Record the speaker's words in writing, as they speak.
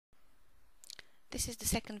This is the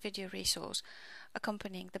second video resource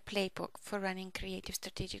accompanying the playbook for running creative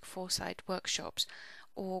strategic foresight workshops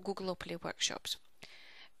or Googleopoly workshops.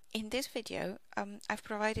 In this video, I've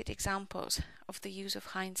provided examples of the use of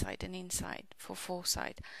hindsight and insight for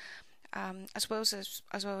foresight, as well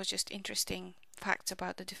as just interesting facts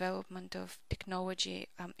about the development of technology,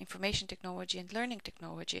 information technology and learning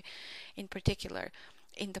technology in particular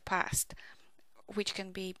in the past, which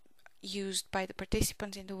can be used by the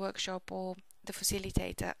participants in the workshop or the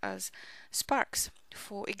facilitator as sparks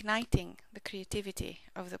for igniting the creativity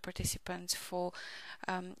of the participants, for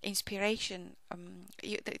inspiration.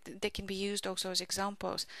 They can be used also as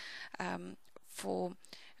examples for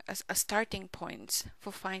as starting points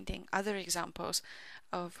for finding other examples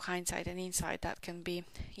of hindsight and insight that can be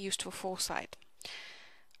used for foresight.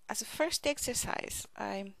 As a first exercise,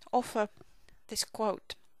 I offer this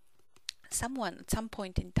quote. Someone at some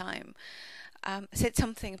point in time said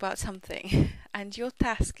something about something, and your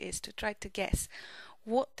task is to try to guess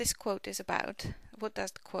what this quote is about, what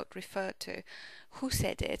does the quote refer to, who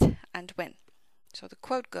said it, and when. So the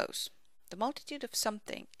quote goes, "The multitude of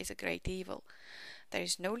something is a great evil. There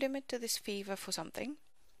is no limit to this fever for something.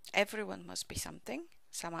 Everyone must be something,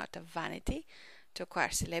 some out of vanity, to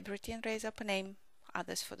acquire celebrity and raise up a name,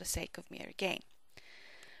 others for the sake of mere gain."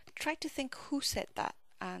 Try to think who said that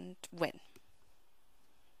and when.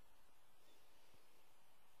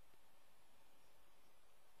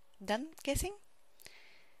 Done guessing?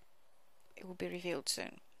 It will be revealed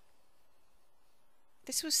soon.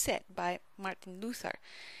 This was said by Martin Luther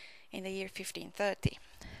in the year 1530,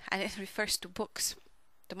 and it refers to books.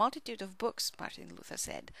 "The multitude of books," Martin Luther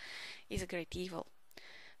said, "is a great evil.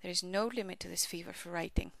 There is no limit to this fever for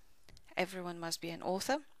writing. Everyone must be an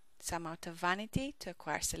author, some out of vanity to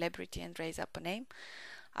acquire celebrity and raise up a name,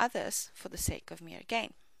 others for the sake of mere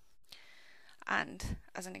gain." And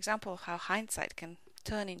as an example of how hindsight can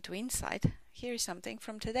turn into insight, here is something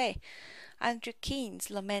from today. Andrew Keene's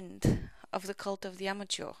lament of the cult of the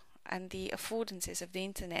amateur and the affordances of the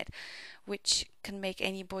internet, which can make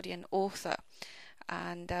anybody an author.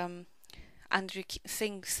 And Andrew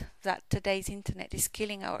thinks that today's internet is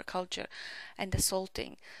killing our culture and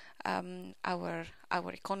assaulting our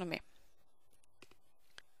economy.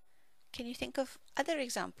 Can you think of other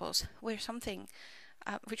examples where something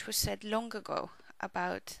which was said long ago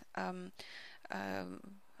about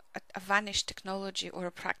a vanished technology or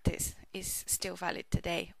a practice is still valid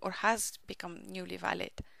today or has become newly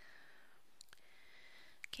valid?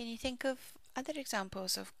 Can you think of other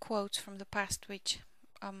examples of quotes from the past which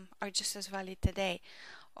are just as valid today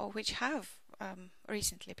or which have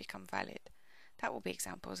recently become valid? That will be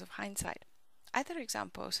examples of hindsight. Other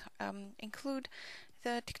examples include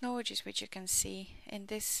the technologies which you can see in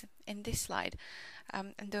this slide,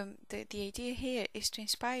 and the idea here is to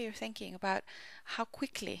inspire your thinking about how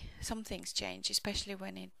quickly some things change, especially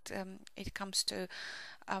when it comes to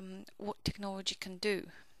what technology can do,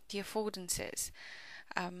 the affordances,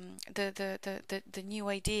 the new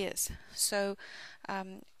ideas. So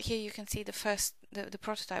here you can see the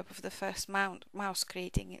prototype of the first mouse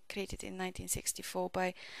created in 1964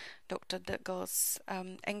 by Dr. Douglas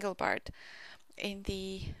Engelbart. In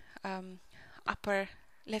the upper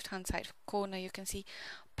left-hand side corner, you can see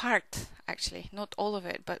part, actually not all of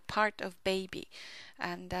it, but part of Baby.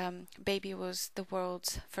 And Baby was the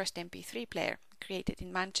world's first MP3 player, created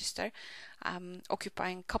in Manchester,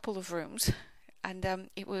 occupying a couple of rooms. And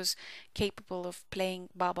it was capable of playing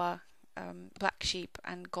Baba, Black Sheep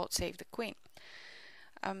and God Save the Queen.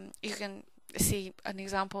 You can see an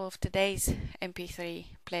example of today's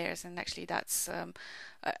MP3 players, and actually that's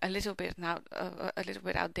a little bit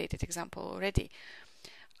outdated example already.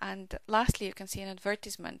 And lastly, you can see an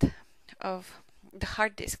advertisement of the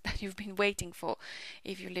hard disk that you've been waiting for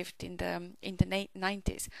if you lived in the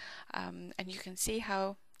 90s, and you can see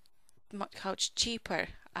how much cheaper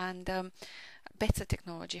and better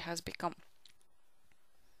technology has become.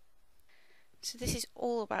 So this is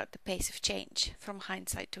all about the pace of change, from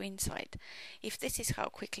hindsight to insight. If this is how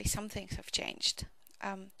quickly some things have changed,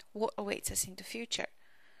 what awaits us in the future?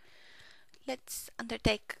 Let's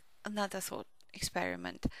undertake another thought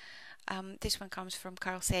experiment. This one comes from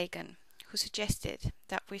Carl Sagan, who suggested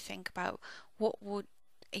that we think about what would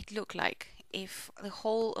it look like if the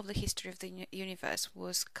whole of the history of the universe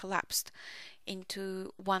was collapsed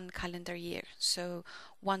into one calendar year, so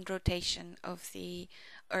one rotation of the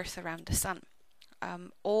Earth around the Sun.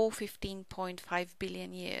 All 15.5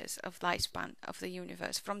 billion years of lifespan of the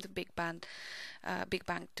universe from the Big Bang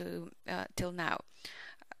to till now,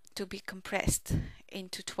 to be compressed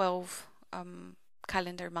into 12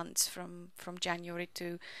 calendar months from January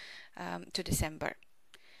to December.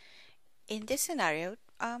 In this scenario,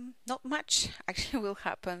 not much actually will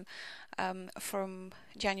happen from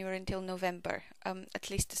January until November, at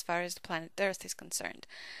least as far as the planet Earth is concerned.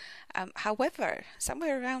 However,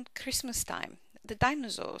 somewhere around Christmas time, the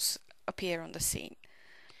dinosaurs appear on the scene.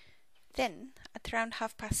 Then, at around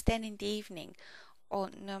 10:30 in the evening,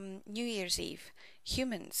 on New Year's Eve,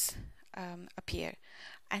 humans appear.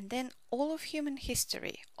 And then all of human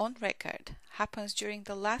history on record happens during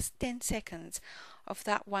the last 10 seconds of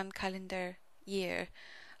that one calendar year,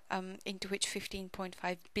 into which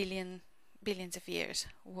 15.5 billions of years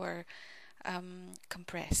were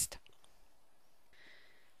compressed.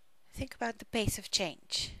 Think about the pace of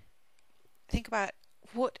change. Think about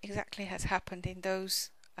what exactly has happened in those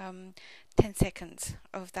 10 seconds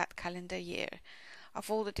of that calendar year, of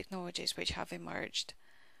all the technologies which have emerged.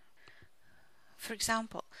 For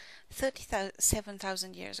example,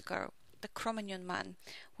 37,000 years ago, the Cro-Magnon man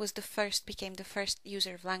became the first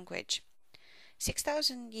user of language.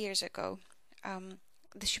 6,000 years ago,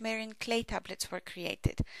 the Sumerian clay tablets were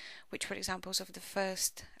created, which were examples of the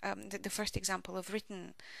first example of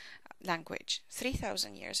written language.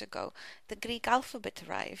 3,000 years ago, the Greek alphabet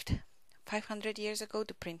arrived. 500 years ago,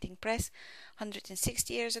 the printing press.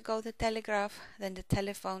 160 years ago, the telegraph, then the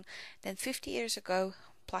telephone. Then 50 years ago,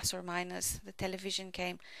 plus or minus, the television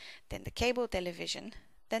came. Then the cable television.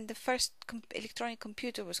 Then the first electronic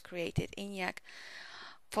computer was created, ENIAC,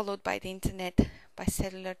 followed by the internet, by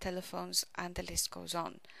cellular telephones, and the list goes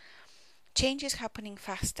on. Change is happening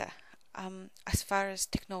faster as far as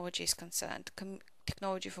technology is concerned.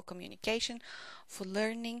 Technology for communication, for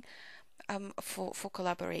learning, for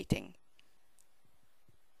collaborating.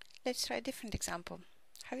 Let's try a different example.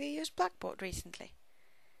 Have you used Blackboard recently?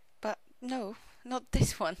 But no, not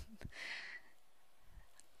this one.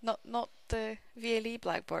 Not the VLE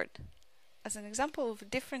Blackboard. As an example of a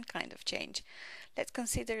different kind of change, let's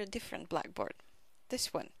consider a different Blackboard.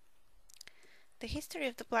 This one. The history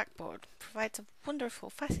of the Blackboard provides a wonderful,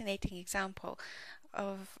 fascinating example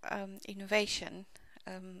of innovation,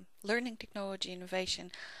 learning technology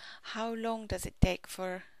innovation. How long does it take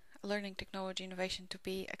for learning technology innovation to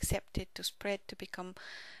be accepted, to spread, to become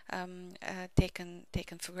taken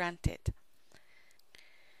for granted?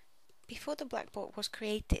 Before the Blackboard was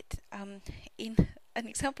created, in an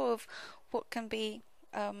example of what can be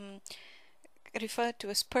referred to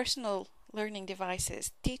as personal learning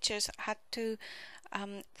devices, teachers had to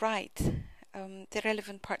write the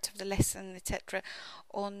relevant parts of the lesson, etc.,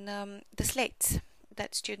 on the slates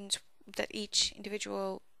that each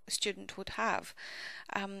individual student would have.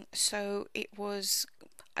 So it was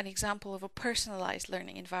an example of a personalized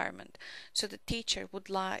learning environment. So the teacher would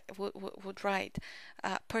write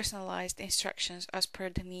personalized instructions as per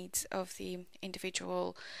the needs of the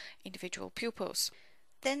individual pupils.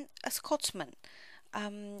 Then a Scotsman,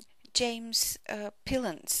 James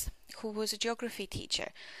Pillans, who was a geography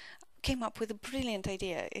teacher, came up with a brilliant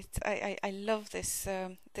idea. I love this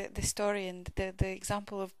the story and the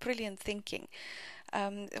example of brilliant thinking.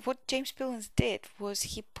 What James Pillans did was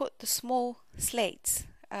he put the small slates,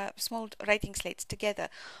 small writing slates together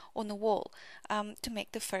on the wall to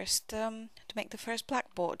make the first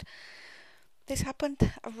Blackboard. This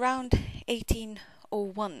happened around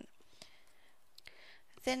 1801.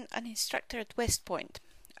 Then an instructor at West Point,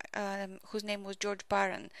 whose name was George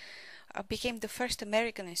Barron, became the first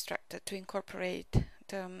American instructor to incorporate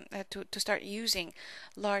to start using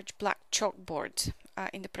large black chalkboards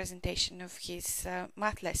in the presentation of his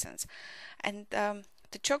math lessons. And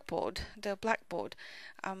the chalkboard, the Blackboard,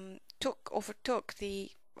 overtook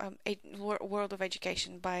the world of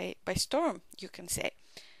education by storm, you can say.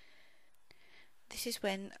 This is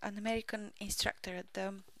when an American instructor at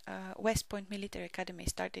the West Point Military Academy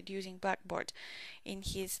started using Blackboard in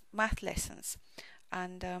his math lessons.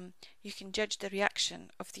 And you can judge the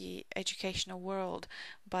reaction of the educational world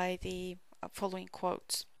by the following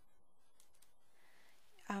quotes.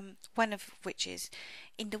 One of which is,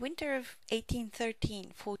 "In the winter of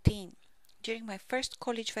 1813-14, during my first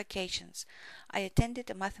college vacations, I attended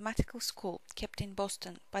a mathematical school kept in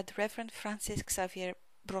Boston by the Reverend Francis Xavier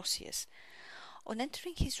Brosius. On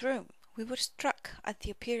entering his room, we were struck at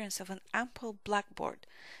the appearance of an ample blackboard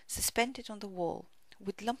suspended on the wall,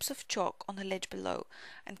 with lumps of chalk on a ledge below,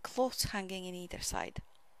 and cloths hanging in either side.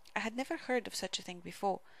 I had never heard of such a thing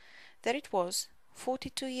before. There it was,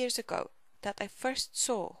 42 years ago, that I first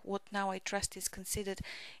saw what now I trust is considered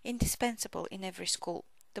indispensable in every school,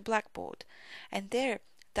 the blackboard, and there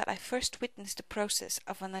that I first witnessed the process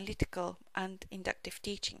of analytical and inductive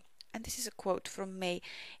teaching." And this is a quote from May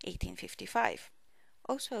 1855.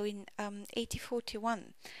 Also in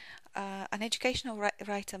 1841, an educational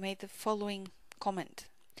writer made the following comment: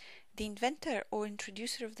 The inventor or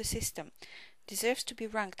introducer of the system deserves to be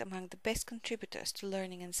ranked among the best contributors to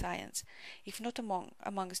learning and science, if not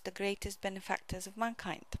amongst the greatest benefactors of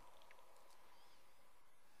mankind.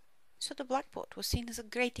 So the blackboard was seen as a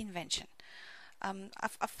great invention,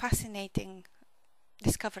 a fascinating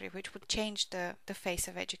discovery which would change the face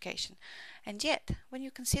of education. And yet, when you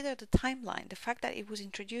consider the timeline, the fact that it was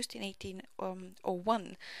introduced in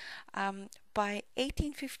 1801, by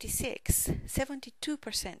 1856,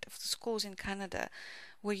 72% of the schools in Canada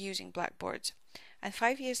were using blackboards. And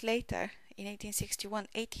 5 years later, in 1861,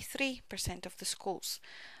 83% of the schools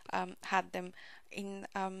had them. In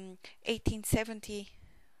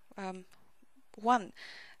 1871,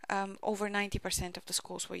 over 90% of the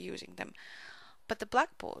schools were using them. But the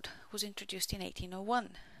blackboard was introduced in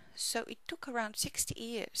 1801, so it took around 60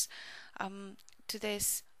 years to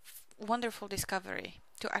this wonderful discovery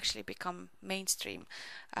to actually become mainstream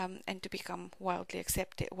and to become widely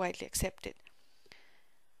accepted.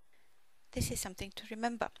 This is something to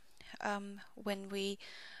remember when we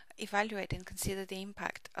evaluate and consider the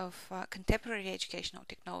impact of contemporary educational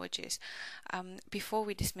technologies before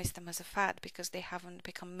we dismiss them as a fad because they haven't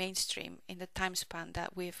become mainstream in the time span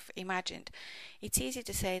that we've imagined. It's easy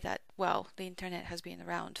to say that, well, the internet has been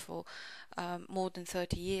around for more than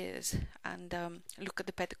 30 years and look at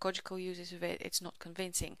the pedagogical uses of it, it's not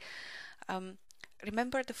convincing.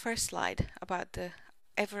 Remember the first slide about the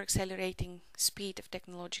ever-accelerating speed of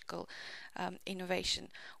technological innovation.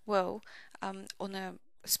 Well, on a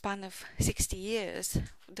span of 60 years,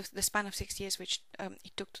 the span of 60 years which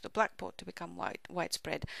it took to the blackboard to become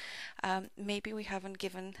widespread, maybe we haven't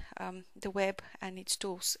given the web and its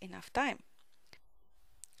tools enough time.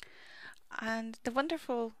 And the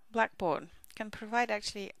wonderful blackboard can provide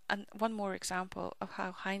actually one more example of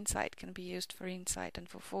how hindsight can be used for insight and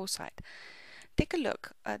for foresight. Take a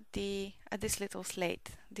look at this little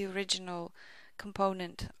slate, the original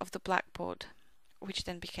component of the blackboard, which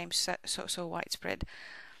then became so widespread.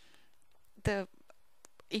 The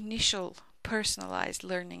initial personalized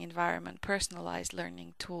learning environment, personalized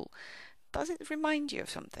learning tool, does it remind you of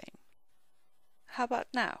something? How about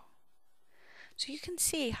now? So you can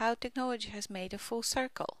see how technology has made a full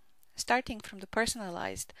circle, starting from the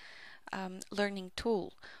personalized learning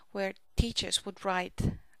tool, where teachers would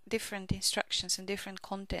write different instructions and different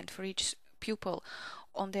content for each pupil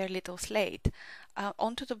on their little slate,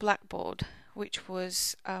 onto the blackboard, which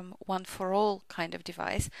was one for all kind of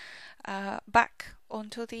device, back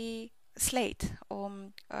onto the slate,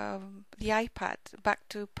 on the iPad, back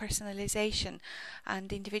to personalization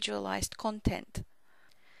and individualized content.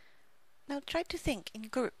 Now try to think in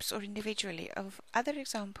groups or individually of other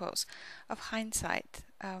examples of hindsight,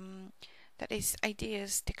 that is,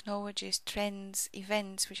 ideas, technologies, trends,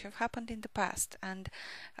 events which have happened in the past and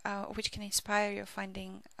which can inspire you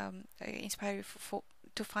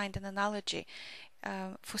to find an analogy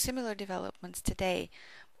for similar developments today,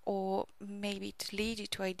 or maybe to lead you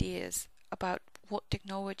to ideas about what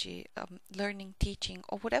technology, learning, teaching,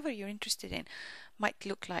 or whatever you're interested in might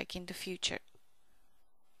look like in the future.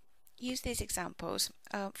 Use these examples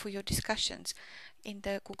for your discussions in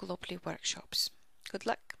the Googleopoly workshops. Good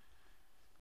luck!